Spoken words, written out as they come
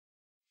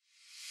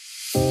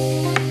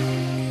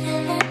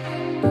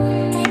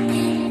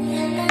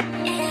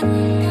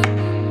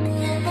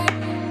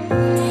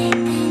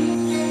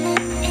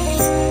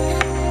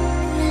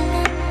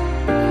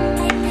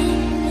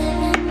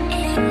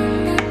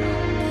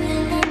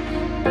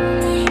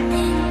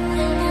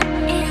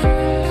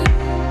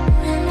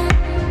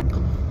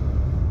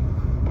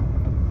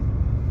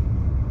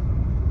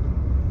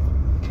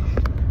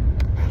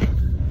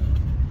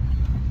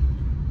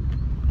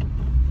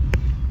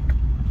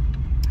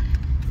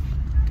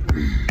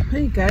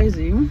Hey guys,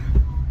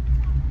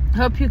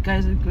 hope you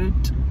guys are good.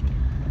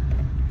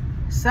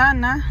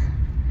 Sana,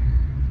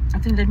 I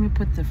think let me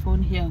put the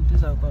phone here and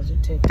this I'll go to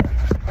take.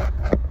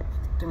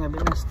 Doing a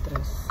bit of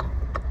stress.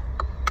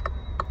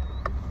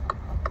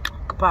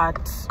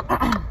 But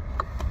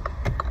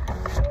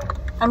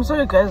I'm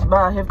sorry guys, but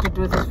I have to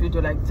do this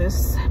video like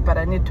this, but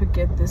I need to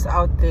get this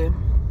out there.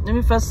 Let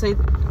me first say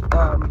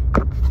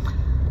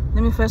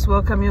let me first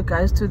welcome you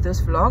guys to this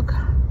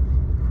vlog.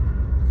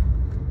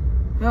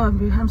 Yeah,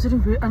 I'm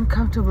sitting very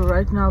uncomfortable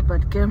right now,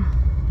 but again,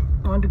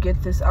 I want to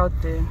get this out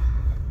there.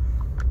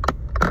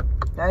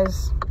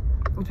 Guys,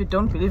 if you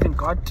don't believe in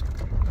God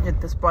at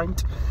this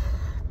point,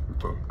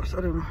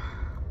 sorry,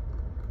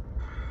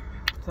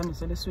 let me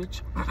sell a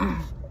switch.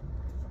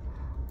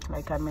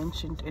 Like I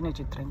mentioned,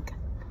 energy drink.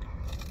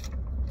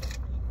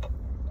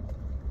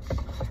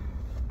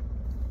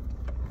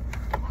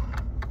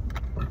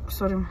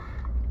 Sorry,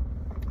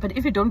 but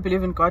if you don't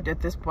believe in God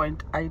at this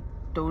point, I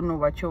don't know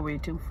what you're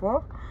waiting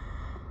for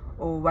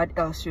or what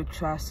else you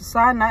trust.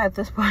 Sana, at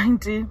this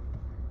point,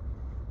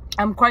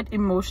 I'm quite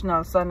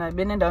emotional. Sana,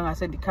 I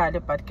said the car,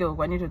 but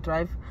I need to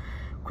drive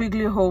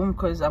quickly home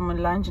because I'm on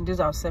lunch and this is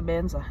our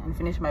sebenza and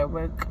finish my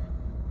work.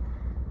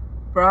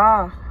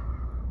 Bruh,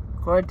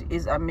 God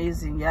is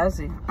amazing,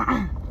 yazi.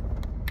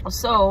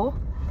 So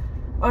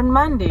on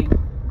Monday,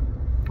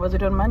 was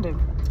it on Monday?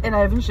 And I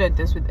haven't shared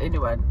this with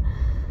anyone.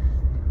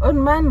 On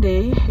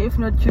Monday, if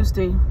not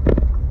Tuesday,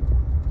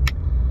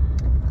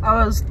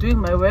 I was doing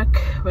my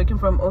work, working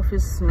from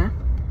office,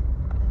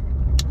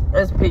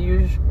 as per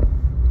usual.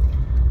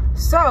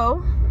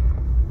 So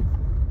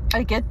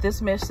I get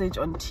this message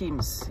on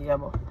Teams,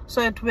 yabo.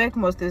 So at work,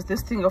 there's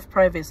this thing of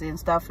privacy and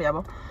stuff,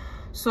 yabo.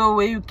 So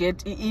where you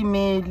get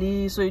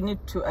email, so you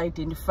need to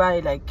identify,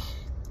 like,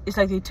 it's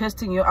like they're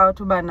testing you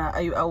out.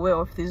 Are you aware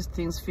of these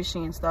things,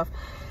 phishing and stuff?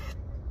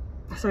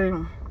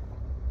 So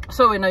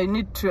when I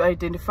need to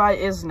identify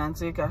as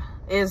Nanzika,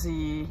 as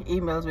the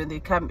emails when they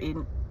come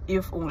in,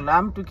 if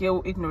unglam to get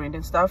ignorant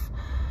and stuff,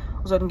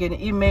 so you get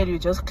an email, you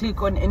just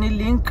click on any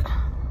link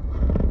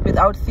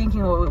without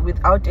thinking or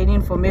without any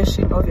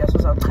information. Obviously,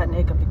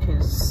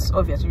 because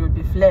obviously you'll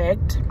be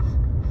flagged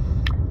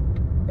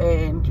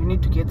and you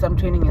need to get some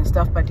training and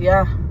stuff. But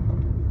yeah,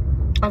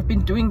 I've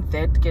been doing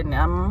that. Getting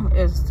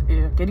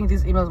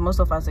these emails, most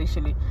of us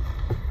actually.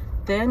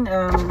 Then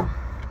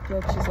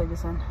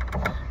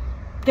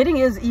getting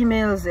his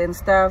emails and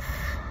stuff.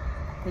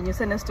 When you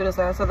send us to the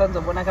southern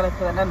phone,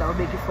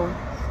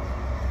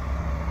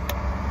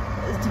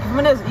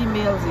 his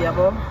emails,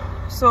 yabo.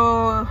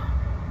 So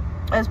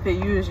as per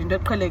usual,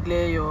 don't collect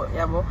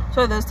yabo.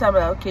 So this time,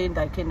 okay,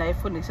 I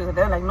phone.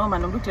 They're like, no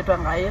man, I'm looking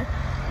at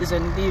is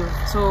on leave,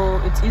 so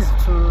it's easy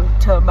to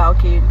tell about,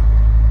 okay,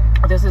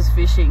 this is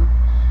phishing.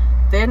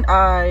 Then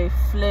I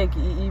flag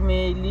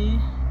email,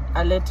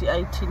 I let the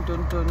IT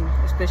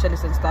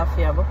specialists and stuff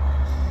here.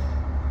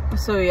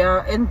 So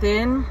yeah, and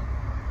then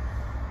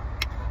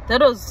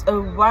that was a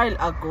while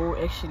ago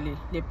actually.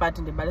 They part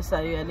in the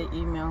balasa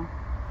email.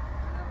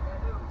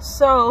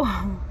 So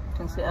you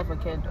can say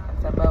advocate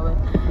about it.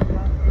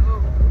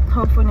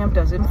 Hopefully it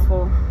doesn't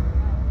fall.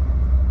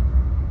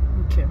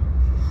 Okay.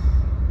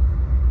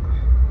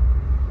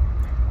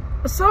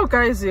 So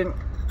guys, that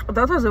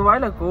was a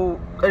while ago.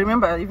 I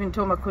remember I even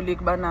told my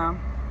colleague, Bana,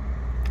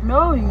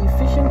 no, you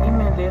phishing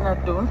email,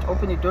 then don't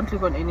open it, don't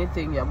click on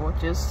anything, yeah, but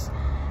just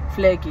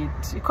flag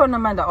it. You can't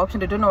mind the option,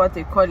 they don't know what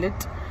they call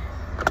it.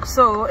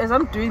 So as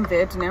I'm doing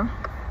that now,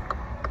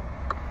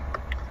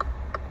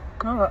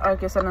 I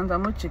guess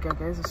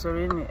guys,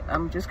 sorry,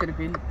 I'm just gonna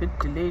be a bit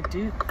delayed.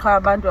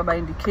 Abantu are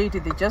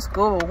indicated, they just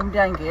go home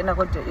there and get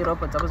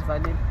robots. I was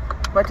valid.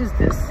 What is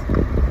this?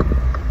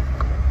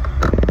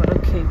 But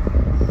okay.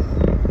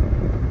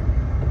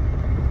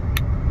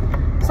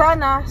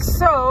 Sana,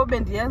 so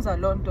bendiyenza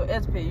lonto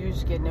as per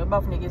usual ke ne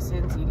bafuneke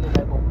senzile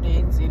like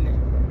umntenzile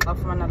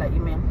afumana la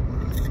email.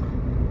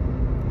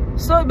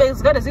 So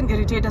it's got a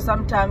irritator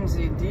sometimes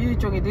and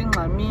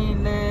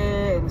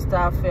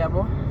stuff,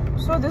 yabo.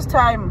 So this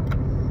time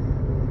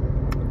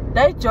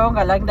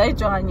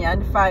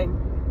fine.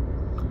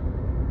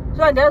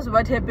 So and that's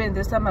what happened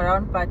this time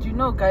around. But you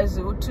know guys,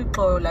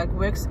 like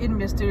works in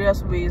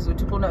mysterious ways. One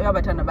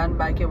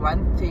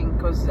thing,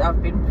 because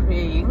I've been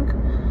praying.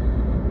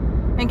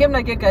 And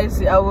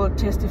guys, I will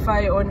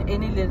testify on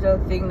any little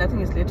thing.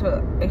 Nothing is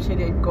little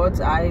actually in God's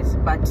eyes,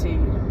 but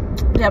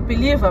they are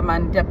believer,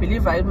 man. They are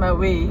believer in my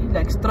way,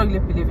 like strongly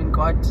believe in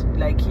God.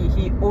 Like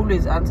he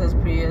always answers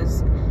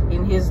prayers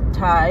in his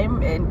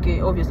time, and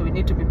obviously we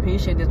need to be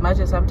patient as much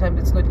as sometimes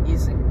it's not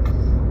easy.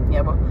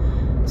 Yeah, but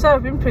so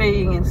I've been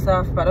praying and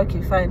stuff, but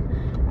okay, fine.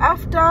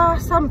 After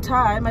some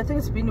time, I think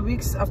it's been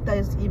weeks after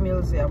his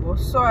emails, yeah, but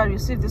so I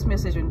received this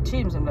message on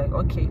Teams. I'm like,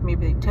 okay,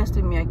 maybe they're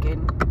testing me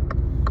again.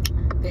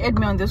 They add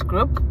me on this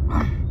group.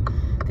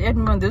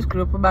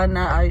 But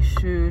now I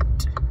should.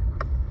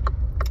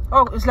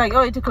 Oh, it's like,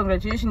 oh, it's a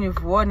congratulations,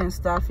 you've won and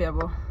stuff, yeah,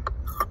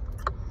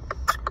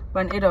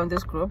 but add on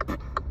this group.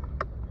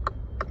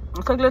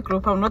 It's a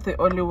group. I'm not the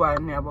only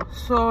one, yeah,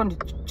 so I'm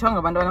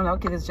like,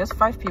 okay, there's just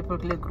 5 people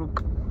in the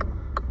group.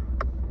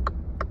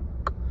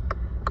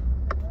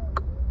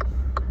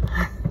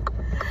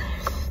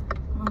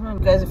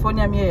 guys, phone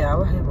yami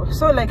here.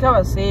 So like I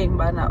was saying,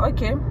 bana,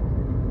 okay,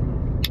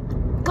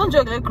 don't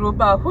you get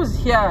group? Who's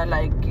here?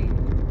 Like,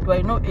 do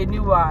I know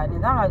anyone?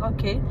 And I'm like,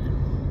 okay,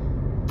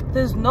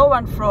 there's no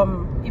one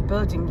from a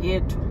building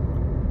yet,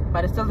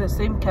 but it's still the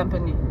same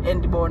company.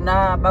 And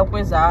bona, but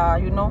where's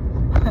you know,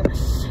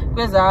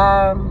 where's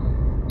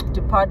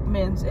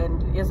departments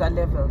and is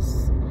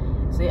levels.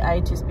 Say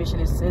IT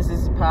specialist says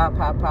this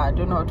I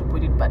don't know how to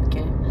put it, but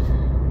okay.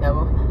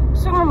 Yeah,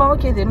 so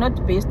okay, they're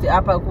not based the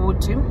upper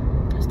good team,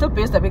 still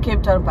based at the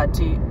Cape Town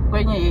party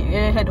when you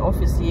head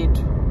office yet.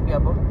 Yeah,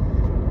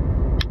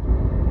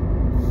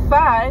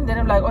 fine. Then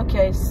I'm like,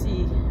 okay, I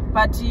see.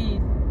 Party,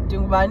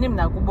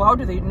 how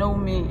do they know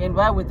me and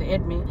why would they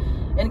add me?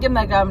 And again,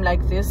 like I'm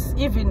like this,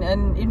 even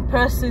in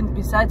person,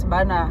 besides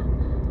Bana,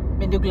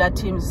 medical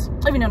teams,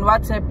 even on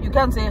WhatsApp, you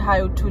can't say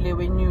hi to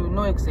when you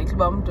know exactly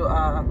what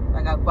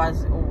like a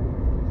quasi.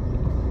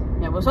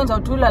 Yeah, but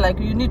sometimes like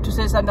you need to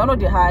say something. I know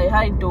the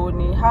hi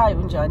Tony, hi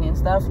Unjani and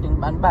stuff. Then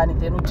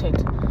we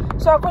chat.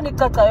 So I can't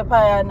get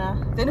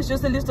then it's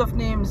just a list of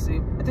names. I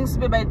think it's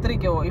by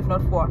 3 or if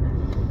not 4.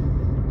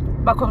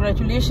 But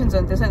congratulations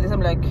and this and this.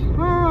 I'm like,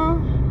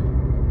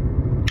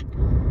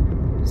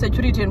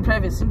 security and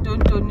privacy,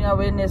 don't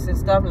awareness and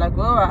stuff. Like,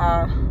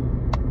 oh,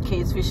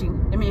 okay, it's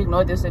fishing. Let me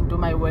ignore this and do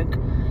my work.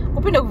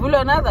 Open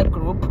another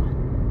group.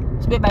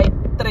 It's by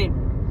 3.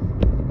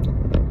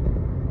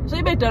 So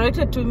you be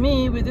directed to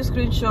me with this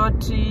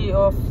screenshot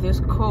of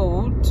this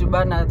code.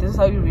 This is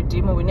how you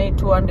redeem. We need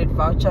 200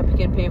 voucher,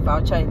 Pick and Pay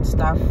voucher and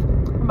stuff.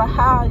 But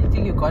how you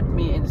think you got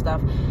me and stuff?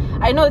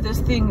 I know this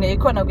thing, they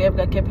gonna go have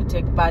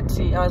Capitec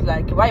party. I was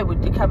like, why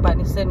would the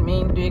company send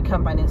me into a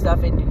company and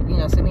stuff and you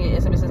know sending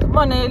SMS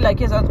money like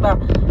it's about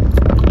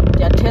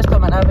their test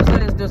on my so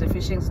let's do the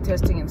phishing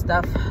testing and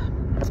stuff.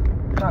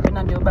 I've been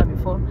on the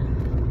phone.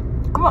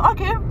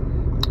 Okay,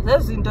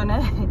 that's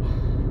internet.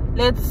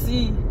 Let's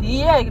see.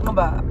 Yeah,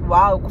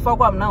 wow,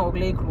 kufakwa mna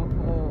ngokule group.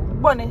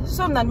 Bone,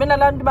 so mna bena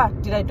lantu ba,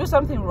 did I do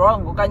something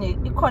wrong? Okanye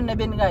ikhona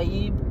benga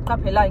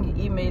yiqaphelanga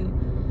email.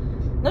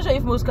 Not sure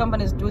if most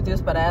companies do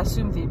this, but I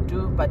assume they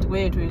do. But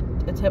where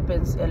it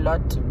happens a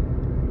lot,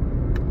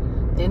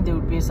 then there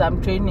would be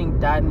some training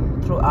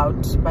done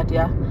throughout. But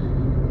yeah.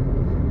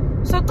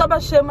 So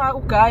tabashema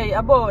ugai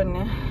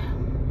abone.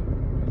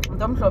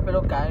 Ndomhlophe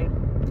lo guy.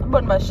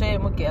 Abone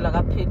bashema ugela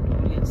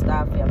kaphendule and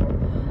stuff yabo.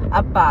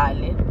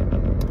 Abhale.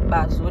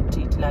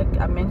 Bazodit, like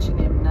I mentioned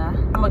him now.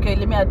 Okay,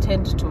 let me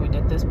attend to it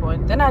at this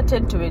point. Then I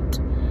attend to it.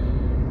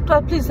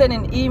 Please send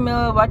an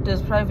email. What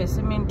does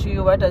privacy mean to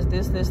you? What does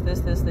this?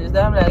 Then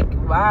I'm like,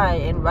 why?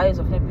 And why is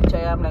of a picture?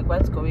 I'm like,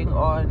 what's going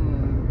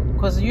on?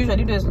 Because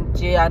usually there's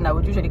JN, I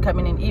would usually come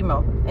in an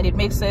email, and it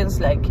makes sense.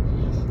 Like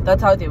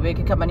that's how they work.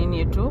 You come in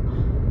here too.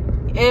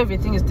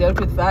 Everything is dealt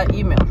with via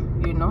email,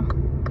 you know.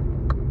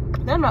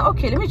 Then I'm like,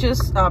 okay, let me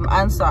just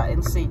answer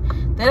and see.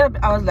 Then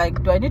I was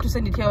like, do I need to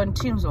send it here on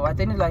Teams or what?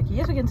 Then it's like,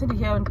 yes, you can send it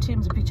here on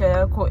Teams, the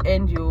picture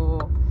and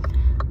your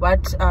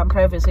what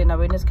privacy and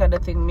awareness kind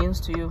of thing means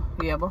to you.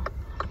 Yeah, but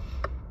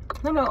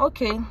I'm like,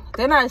 okay.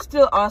 Then I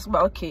still ask,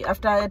 but okay,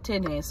 after I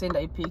attend and send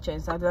a picture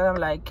and stuff, then I'm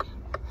like,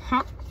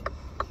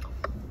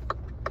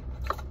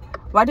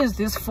 what is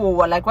this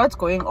for? Like, what's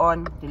going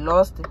on? They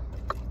lost it.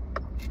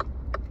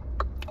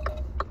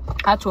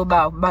 I told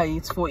by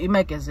it's for a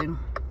magazine.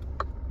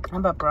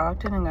 I'm proud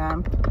telling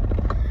them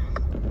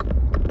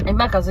a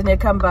magazine a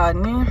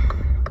company.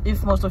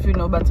 If most of you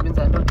know about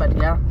it, but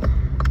yeah.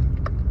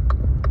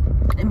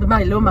 In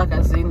my low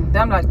magazine,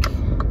 then I'm like,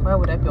 why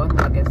would I be on the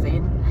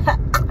magazine?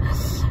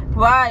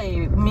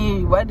 Why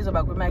me? Why this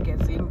about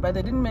magazine? But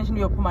they didn't mention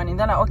your money.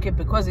 Then I okay,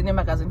 because in a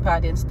magazine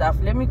party and stuff.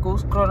 Let me go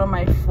scroll on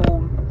my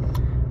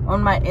phone,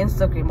 on my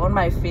Instagram, on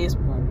my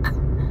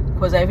Facebook,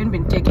 because I haven't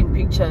been taking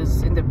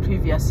pictures in the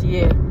previous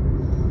year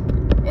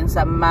and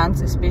some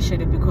months,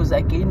 especially because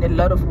I gained a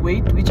lot of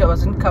weight, which I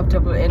wasn't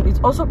comfortable, and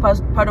it's also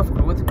part of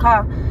growth.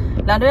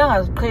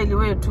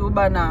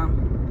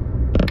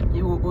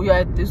 You are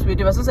at this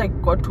weight ever since I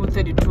got to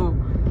 32.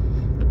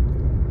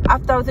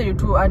 After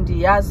 32 and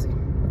years,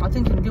 I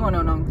think in the one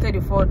on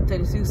 34,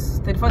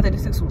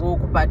 36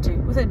 walk, but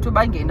 32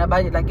 banging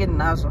about like in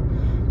Nazo.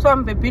 So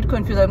I'm a bit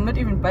confused. I'm not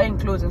even buying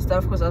clothes and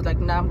stuff because I was like,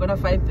 nah, I'm gonna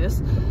fight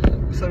this.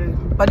 Sorry,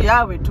 but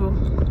yeah, we too.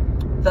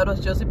 That was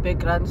just a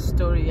background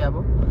story,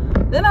 yabo.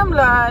 Then I'm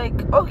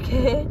like,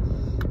 okay,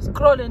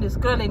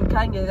 scrolling,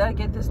 can't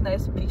get this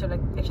nice picture. Like,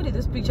 actually,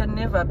 this picture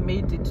never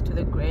made it to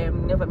the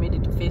gram, never made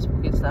it to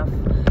Facebook and stuff.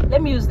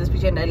 Let me use this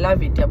picture, and I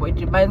love it, yeah, but it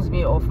reminds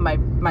me of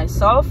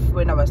myself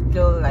when I was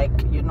still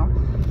like, you know,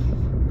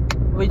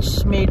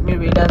 which made me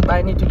realize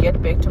I need to get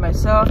back to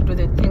myself, do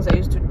the things I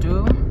used to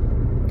do,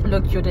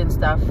 look cute and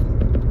stuff.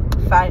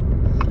 Fine.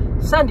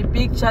 Send the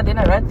picture, then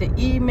I write the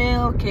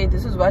email. Okay,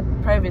 this is what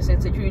privacy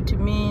and security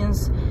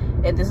means,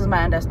 and this is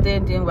my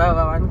understanding.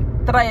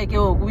 Try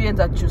again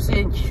that you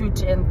say and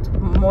shoot, and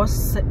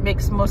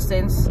makes more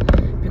sense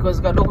because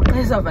like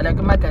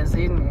a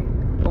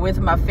magazine with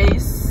my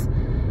face.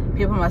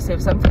 People must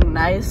have something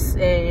nice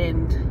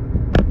and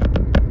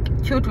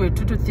cute way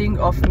to think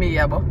of me,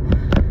 yabo.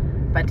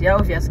 But yeah,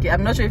 obviously,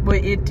 I'm not sure if we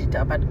edit,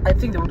 but I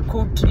think they would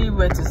quote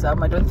words. I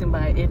don't think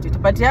I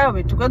edit. But yeah,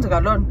 we took on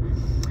alone.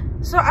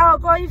 So I'll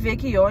go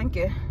Veki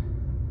Yonke.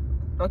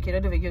 Okay,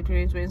 not Veki,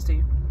 today's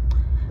Wednesday.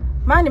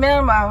 Man,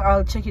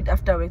 I'll check it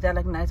after work. They're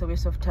like nice, a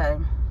waste of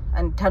time.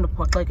 And turn up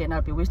like and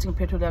I'll be wasting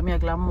petrol.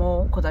 I'm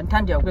more because I'm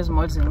tired of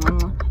malls and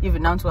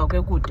even now, so I'll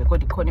get good.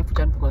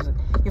 Because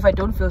if I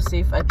don't feel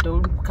safe, I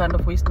don't kind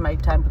of waste my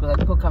time because I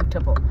don't feel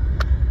comfortable.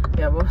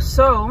 Yeah,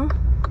 so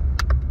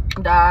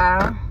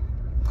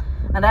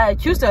and I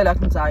Tuesday like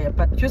Nzaya,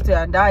 but Tuesday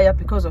and I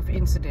because of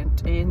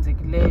incident in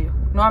Zigleo.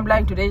 No, I'm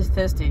lying, today is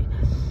Thursday.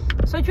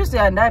 So Tuesday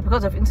and I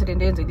because of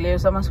incident in Zigleo,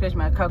 someone scratched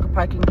my car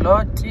parking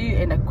lot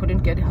and I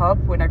couldn't get help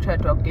when I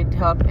tried to get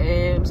help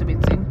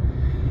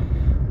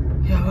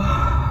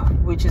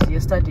which is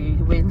yesterday,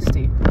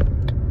 Wednesday.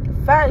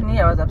 Finally,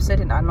 I was upset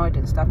and annoyed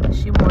and stuff.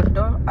 She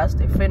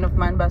asked a friend of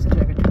mine, but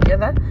we were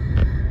together.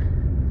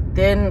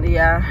 Then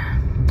yeah,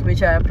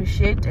 which I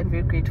appreciate and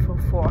very grateful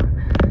for.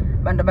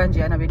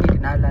 Bandabanjiana we need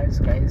in our lives,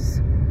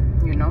 guys,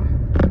 you know.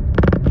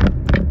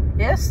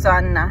 Yes,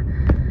 son.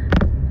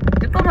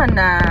 The common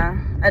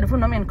I don't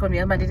know me come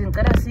here, but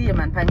didn't see him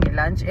and paying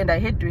lunch, and I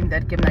hate doing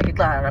that game like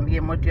I'm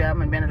game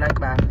motiam and men like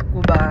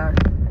Kuba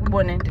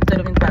Kubon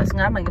and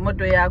passing up and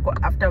moto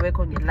after work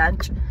on your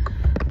lunch.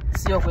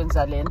 See of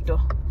Zalento.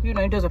 You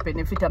know, it does a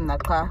benefit I'm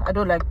not car. I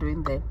don't like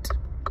doing that.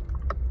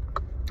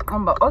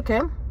 But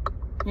okay,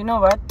 you know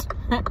what?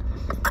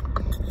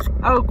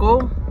 I'll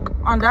go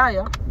on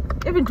there.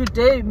 Even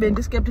today, being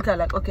skeptical,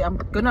 like, okay, I'm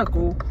gonna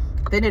go.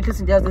 Then at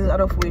least there's this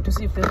other way to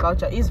see if this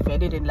voucher is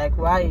valid and like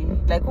why.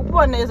 Like,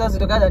 one is as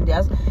the guy and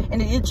theirs,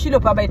 and it chilo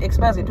papa it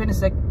expires in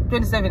 27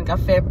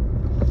 Feb.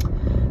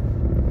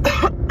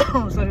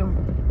 Sorry, I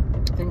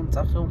think it's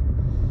so.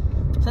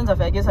 Since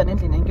I guess I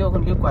didn't go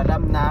on LiQWYD,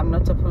 I'm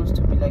not supposed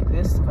to be like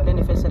this. But then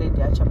if I said it,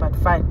 but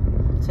fine.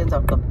 Since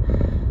I've come.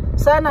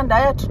 Son and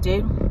I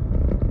today.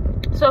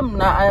 So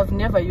now I have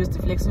never used the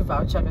flexi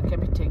voucher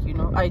Capitec, you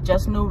know. I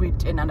just know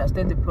it and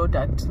understand the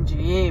product.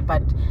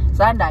 But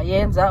Zanda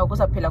yenza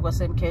okusaphela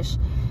kwesen cash.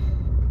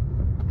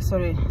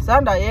 Sorry.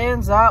 Zanda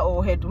yenza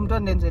or head umntu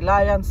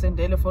ondenzelayo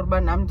andisendele for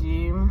uba nam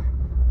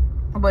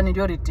ubone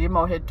ndio redeem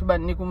or head to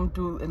banika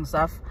umntu and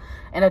stuff.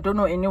 And I don't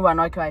know anyone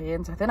wakhe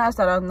wayenza. Then I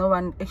started, no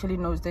one actually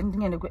knows. Then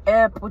thing in the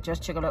app or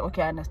just check like,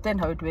 okay, I understand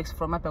how it works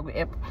from up the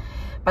app.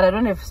 But I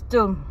don't have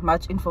still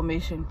much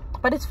information.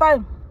 But it's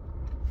fine.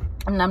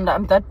 I'm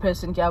that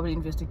person who will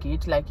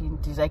investigate, like in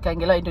this. I can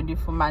get into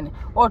for money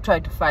or try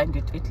to find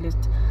it at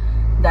least.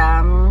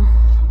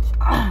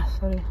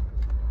 Sorry.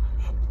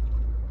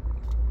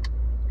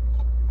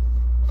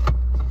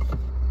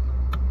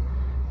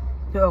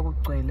 You are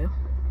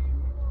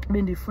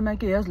Bendifuna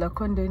ke yazi la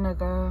container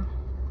ka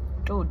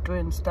toto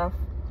and stuff.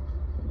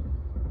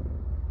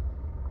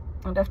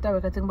 And after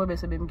work I think Bobe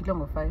said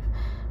kilo 5,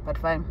 but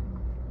fine.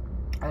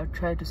 I'll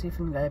try to see if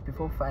I'm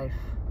before 5.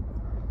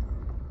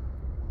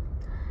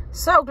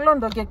 So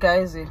okay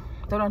guys,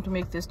 don't want to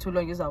make this too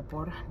long. Is our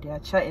board. They are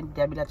chat and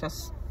they are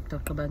just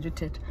Dr.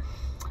 Banjutet.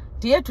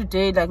 Day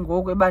today like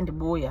go band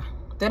boya.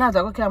 Then I was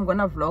like, okay, I'm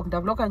gonna vlog. The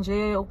vlog and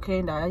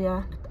okay,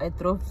 I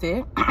drove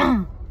there.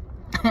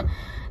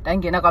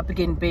 Then I got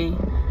Pick n Pay.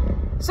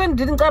 So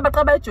didn't try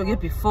to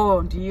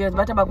before the years,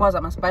 but I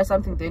must buy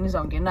something then is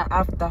on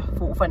after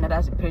for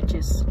another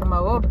purchase. I'm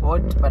a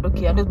board, but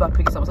okay, I just buy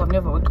Pick. I've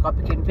never worked with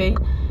Pick n Pay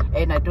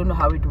and I don't know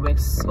how it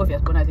works.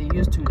 Obviously, when they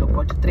used to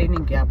look at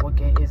training gap,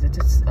 okay, is it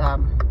is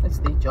it's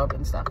their job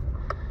and stuff.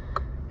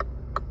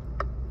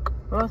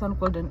 Rose and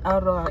golden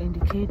arrow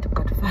indicate,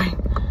 but fine.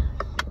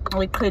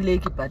 We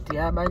create but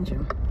yeah,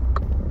 banjo.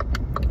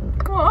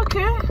 Oh,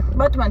 okay,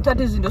 but my chat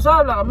is in the so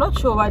I'm not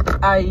sure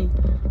what I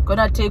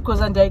gonna take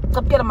because and I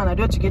capture man I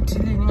do to get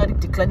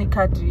the clinic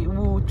card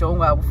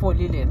jonga for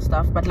Lily and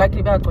stuff. But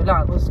luckily I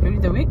was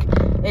during the week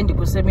and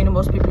because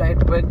most people are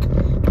at work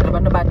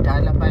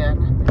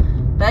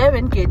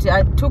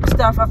I took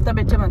stuff after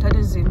bedtime and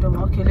is in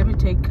okay, let me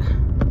take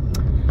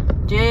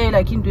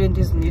like in doing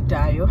this need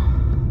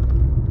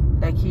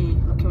like he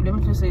okay, let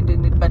me just say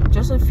but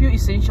just a few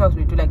essentials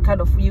we do like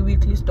kind of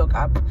weekly stock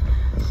up.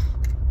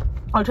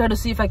 I'll try to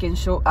see if I can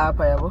show up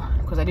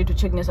because I need to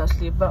check Nessa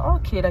sleep. But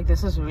okay, like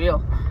this is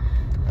real.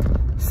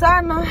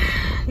 Sana,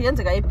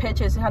 I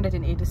purchased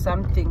 180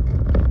 something.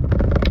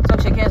 So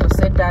check as was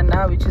said that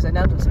now, which is an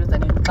announcement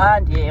and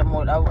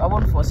I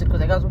won't force it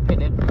because I got to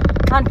pay it.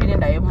 Can't pay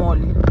in a mall,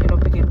 you know,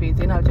 Pick n Pay.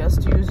 Then I'll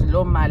just use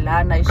low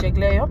malana, I shake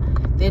layer,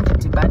 then to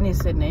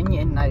Tibanis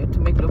and now to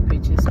make low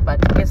pages. But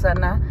yes,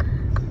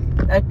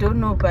 I don't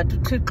know, but to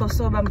trick or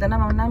so, I'm the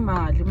man,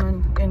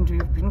 and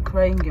you've been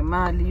crying,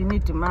 Mali, you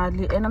need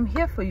Mali, and I'm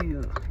here for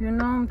you. You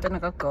know, I'm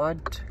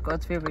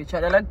God's favorite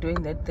child. I like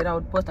doing that. Then I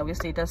would post a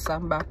status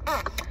Samba.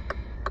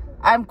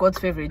 I'm God's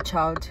favorite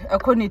child. I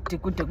couldn't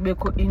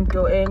go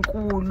into and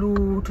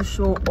to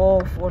show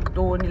off or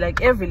don't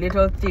like every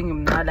little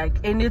thing, like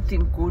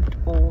anything good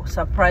or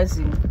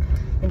surprising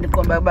in the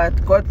combat.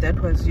 But God,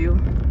 that was you.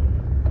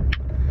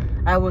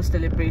 I will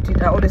celebrate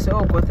it. I always say,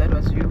 oh God, that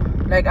was you.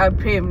 Like I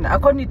pray, I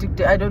can't need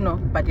it, I don't know,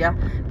 but yeah,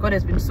 God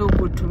has been so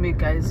good to me,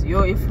 guys.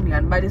 Yo, if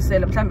nobody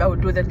said I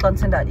would do the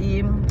transcend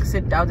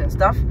sit down and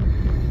stuff.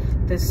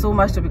 There's so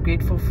much to be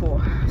grateful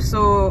for.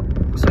 So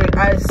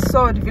I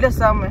saw the video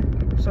somewhere.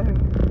 Sorry,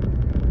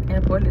 yeah,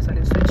 police on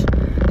the switch.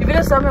 The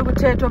video somewhere would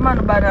tell man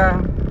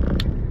about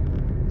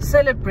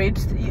celebrate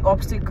the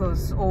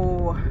obstacles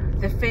or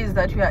the phase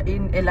that you are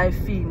in a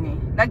life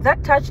in. Like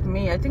that touched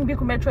me. I think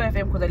because Metro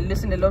FM, because I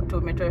listen a lot to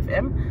Metro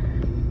FM.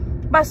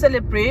 But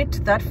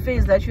celebrate that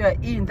phase that you are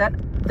in, that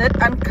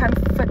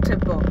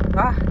uncomfortable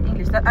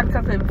English, that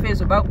uncomfortable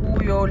phase about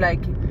who you're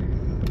like,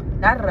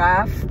 that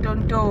rough,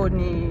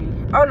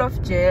 tontoni, all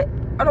of that.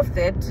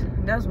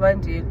 That's why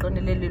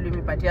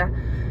but yeah,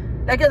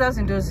 like that's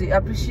into the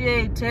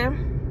appreciate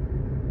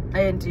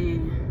and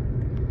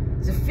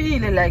the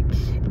feel like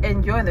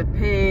enjoy the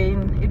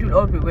pain. It will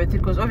all be worth it,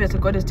 because obviously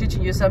God is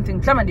teaching you something.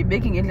 Somebody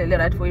making it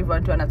right for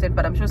everyone to understand,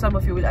 but I'm sure some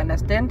of you will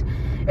understand.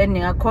 And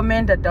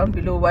comment that down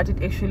below what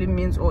it actually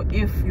means, or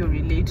if you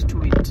relate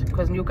to it,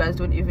 because you guys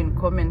don't even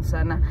comment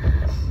sana.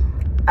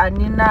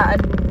 Anina,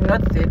 and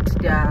not that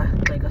they are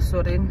like a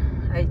sorry,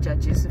 I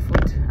judge this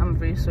food. I'm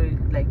very sorry,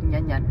 like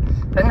nyanyan.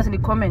 But in the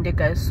comment,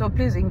 guys, so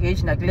please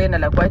engage like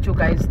what you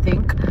guys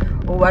think,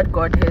 or what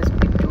God has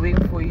been doing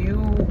for you,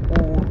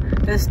 or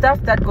the stuff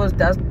that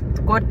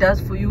God does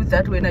for you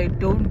that when I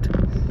don't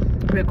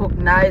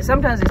recognize.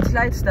 Sometimes it's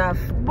light stuff.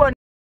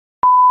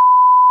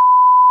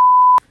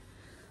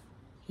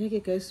 Okay,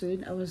 guys, so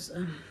when I was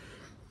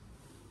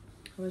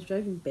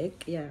driving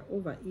back, yeah,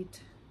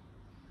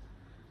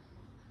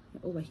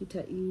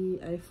 overheater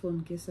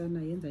iPhone kesana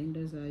yenza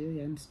into zayo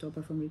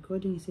yandistopa from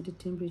recording. He said the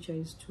temperature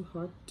is too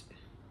hot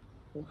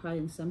or high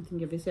and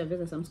something.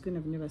 I've some screen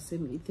I've never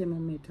seen a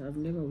thermometer. I've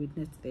never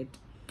witnessed that.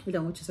 I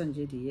don't watch San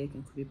JD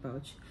can could be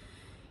pouch.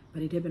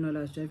 But it happened while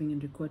I was driving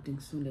and recording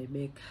soon like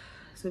back.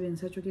 So when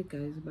such okay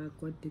guys, but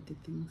God did the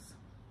things.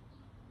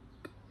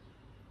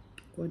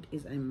 God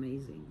is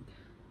amazing.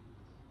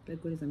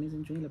 Like God is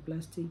amazing. Join the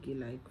plastic,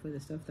 like for the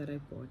stuff that I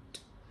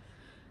bought.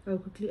 I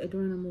don't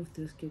wanna move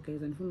this cake,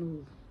 guys, and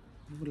follow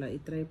a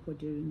tripod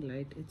during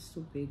light. It's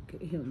too big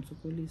and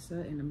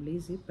I'm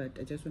lazy, but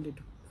I just wanted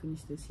to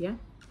finish this here.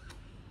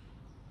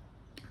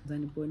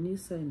 Then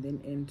bonisa and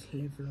then end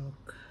the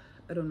vlog.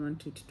 I don't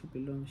want it to be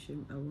long,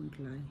 shame, I won't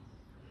lie.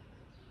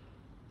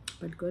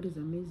 But God is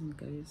amazing,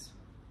 guys.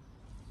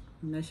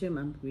 Nashem,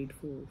 I'm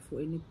grateful for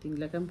anything.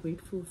 Like I'm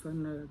grateful for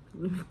I'm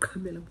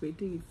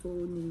creating a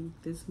phone,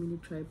 this mini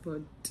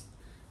tripod.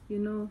 You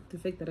know, the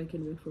fact that I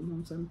can work from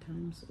home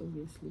sometimes,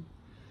 obviously.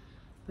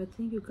 But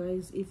thank you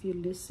guys if you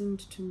listened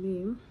to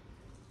me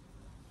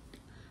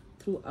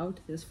throughout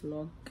this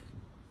vlog.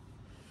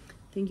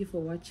 Thank you for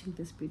watching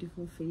this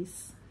beautiful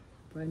face.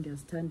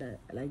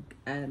 Like,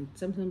 and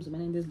sometimes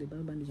man in this I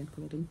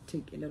don't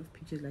take a lot of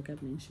pictures like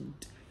I've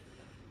mentioned.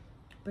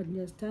 But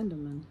there's tender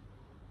man.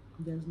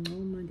 There's no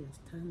man, there's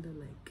tender.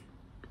 Like,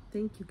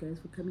 thank you guys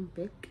for coming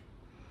back.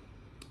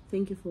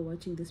 Thank you for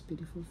watching this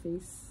beautiful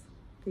face.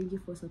 Thank you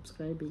for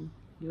subscribing.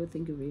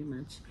 Thank you very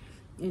much.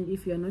 And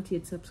if you are not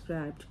yet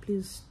subscribed,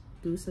 please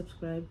do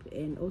subscribe.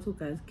 And also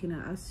guys, can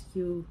I ask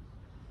you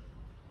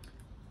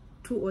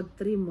 2 or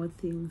 3 more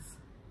things?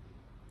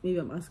 Maybe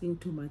I'm asking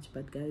too much,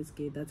 but guys,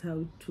 okay, that's how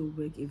it will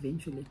work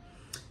eventually.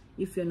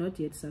 If you're not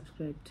yet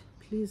subscribed,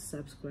 please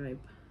subscribe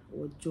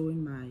or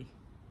join my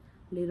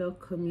little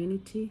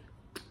community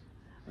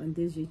on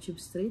these YouTube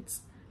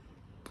streets.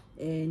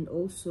 And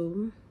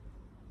also,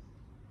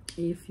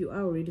 if you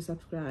are already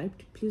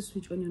subscribed, please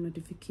switch on your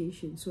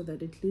notifications so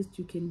that at least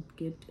you can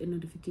get a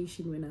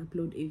notification when I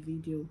upload a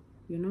video.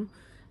 You know,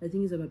 I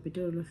think it's about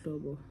better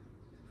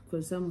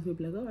because some of you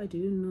are like, oh, I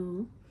didn't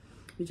know,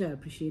 which I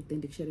appreciate.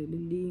 Then they share a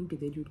link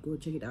that you'd go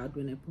check it out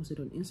when I post it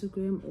on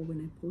Instagram or when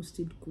I post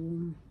it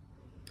on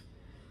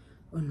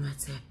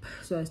WhatsApp.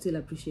 So I still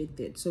appreciate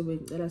that. So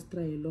let us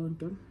try a lot.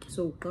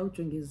 So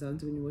when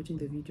you're watching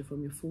the video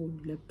from your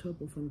phone,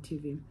 laptop, or from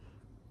TV,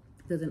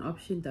 there's an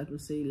option that will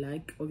say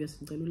like,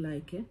 obviously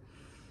like it,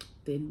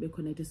 then be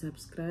connected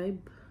subscribe.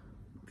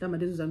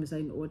 This is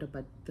in order,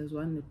 but there's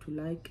one to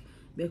like,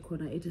 be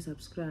connected to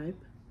subscribe.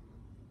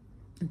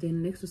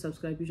 Then next to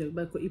subscribe, usually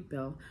back a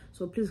bell.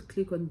 So please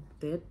click on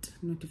that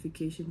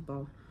notification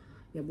bell.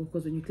 Yeah,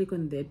 because when you click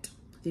on that,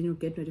 then you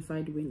get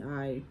notified when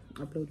I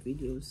upload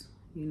videos,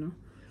 you know.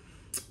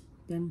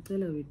 Then tell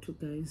her with you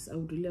guys, I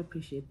would really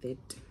appreciate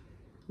that.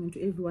 And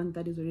to everyone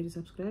that is already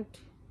subscribed,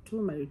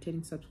 to my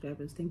returning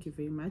subscribers, thank you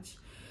very much.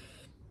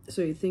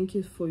 So thank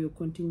you for your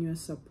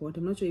continuous support.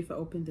 I'm not sure if I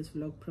opened this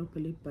vlog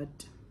properly,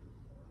 but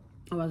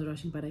I was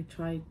rushing, but I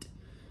tried.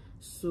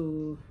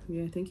 So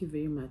yeah, thank you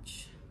very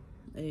much,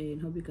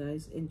 and hope you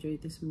guys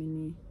enjoyed this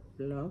mini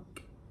vlog.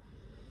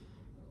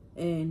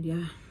 And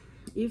yeah,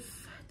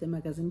 if the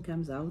magazine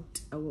comes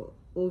out, I will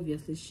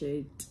obviously share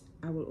it.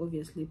 I will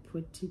obviously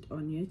put it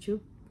on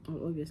YouTube. I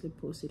will obviously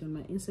post it on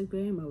my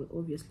Instagram. I will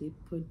obviously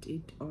put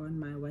it on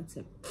my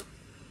WhatsApp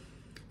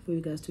for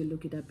you guys to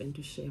look it up and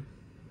to share.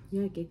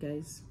 Yeah, okay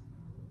guys,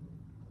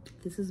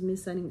 this is me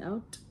signing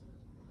out.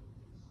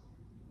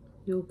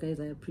 Yo guys,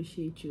 I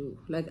appreciate you.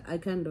 Like, I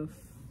kind of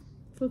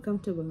feel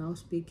comfortable now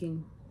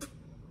speaking.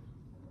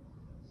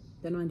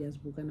 Then one day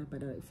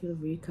but I feel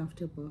very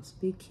comfortable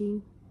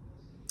speaking.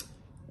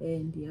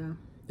 And yeah,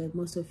 like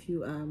most of you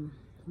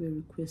were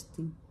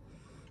requesting.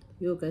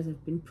 You guys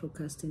have been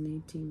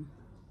procrastinating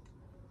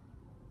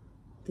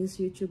this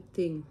YouTube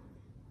thing,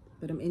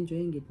 but I'm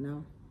enjoying it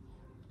now,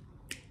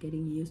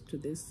 getting used to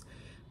this.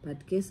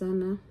 But guess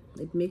Anna,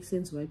 it makes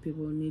sense why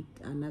people need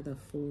another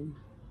phone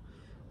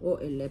or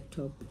a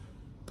laptop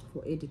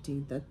for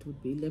editing. That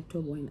would be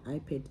laptop or an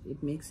iPad.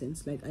 It makes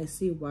sense. Like, I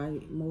see why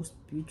most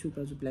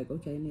YouTubers would be like,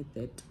 okay, I need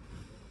that,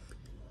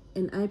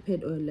 an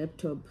iPad or a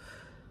laptop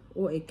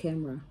or a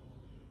camera.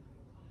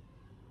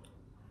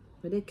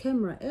 But a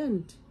camera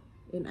and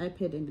an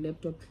iPad and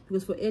laptop,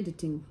 because for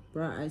editing,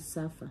 bruh, I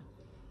suffer.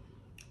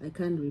 I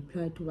can't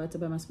reply to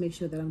WhatsApp. I must make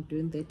sure that I'm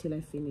doing that till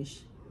I finish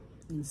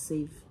and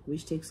save,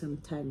 which takes some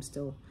time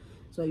still.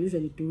 So I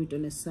usually do it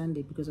on a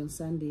Sunday, because on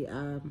Sunday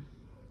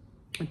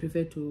I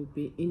prefer to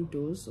be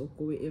indoors or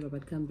go wherever,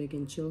 but come back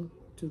and chill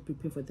to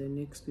prepare for the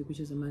next week, which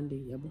is a Monday.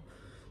 Yeah,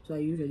 so I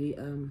usually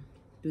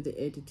do the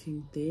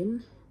editing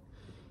then,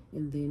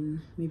 and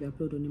then maybe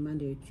upload on a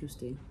Monday or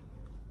Tuesday.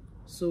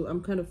 So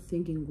I'm kind of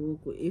thinking,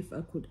 Gogo, if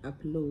I could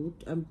upload,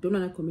 I don't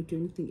want to commit to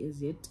anything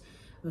as yet.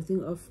 I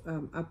think of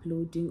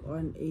uploading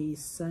on a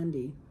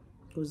Sunday,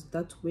 because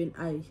that's when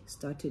I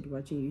started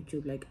watching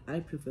YouTube. Like,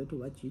 I prefer to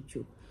watch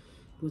YouTube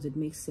because it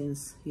makes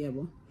sense. Yeah,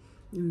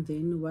 and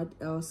then what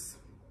else?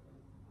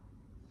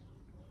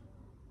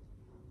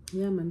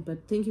 Yeah, man.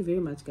 But thank you very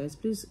much, guys.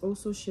 Please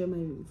also share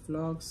my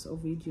vlogs or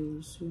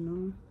videos, you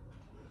know,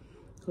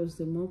 because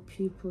the more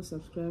people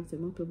subscribe, the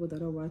more people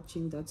that are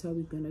watching, that's how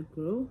we're gonna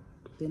grow.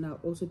 Then I'll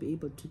also be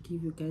able to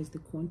give you guys the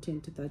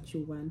content that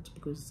you want,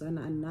 because I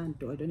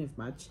don't have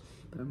much,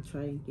 but I'm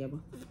trying. Yeah,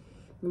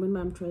 remember,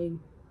 I'm trying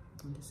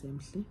on the same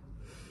thing.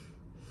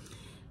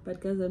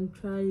 But guys, I'm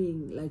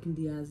trying, like,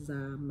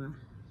 ndiyazama,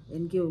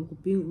 and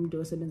being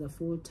umuntu osebenza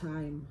full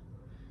time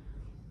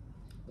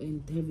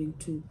and having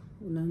to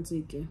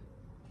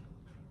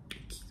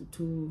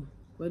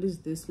what is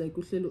this, like,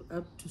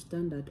 up to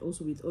standard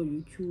also with all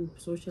YouTube,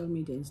 social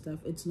media and stuff.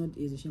 It's not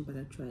easy, but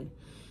I try.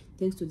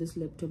 Thanks to this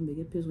laptop, I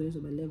get paid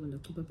over 11.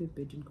 I keep up with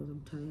bedroom because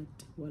I'm tired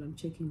while I'm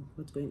checking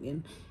what's going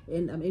in,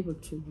 and I'm able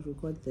to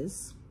record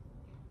this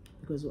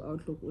because the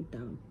Outlook is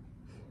down,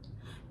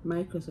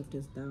 Microsoft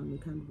is down, we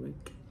can't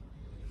work.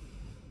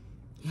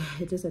 Yeah,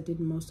 it is. I did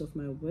most of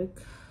my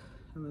work.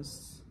 I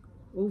was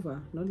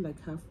over, not like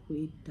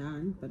halfway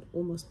done, but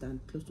almost done,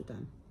 close to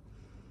done.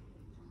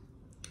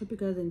 Hope you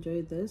guys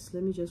enjoyed this.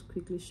 Let me just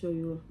quickly show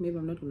you. Maybe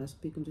I'm not gonna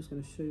speak, I'm just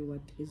gonna show you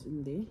what is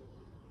in there.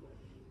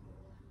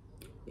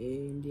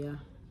 And yeah,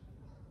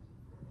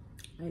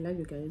 I love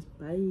you guys.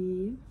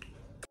 Bye.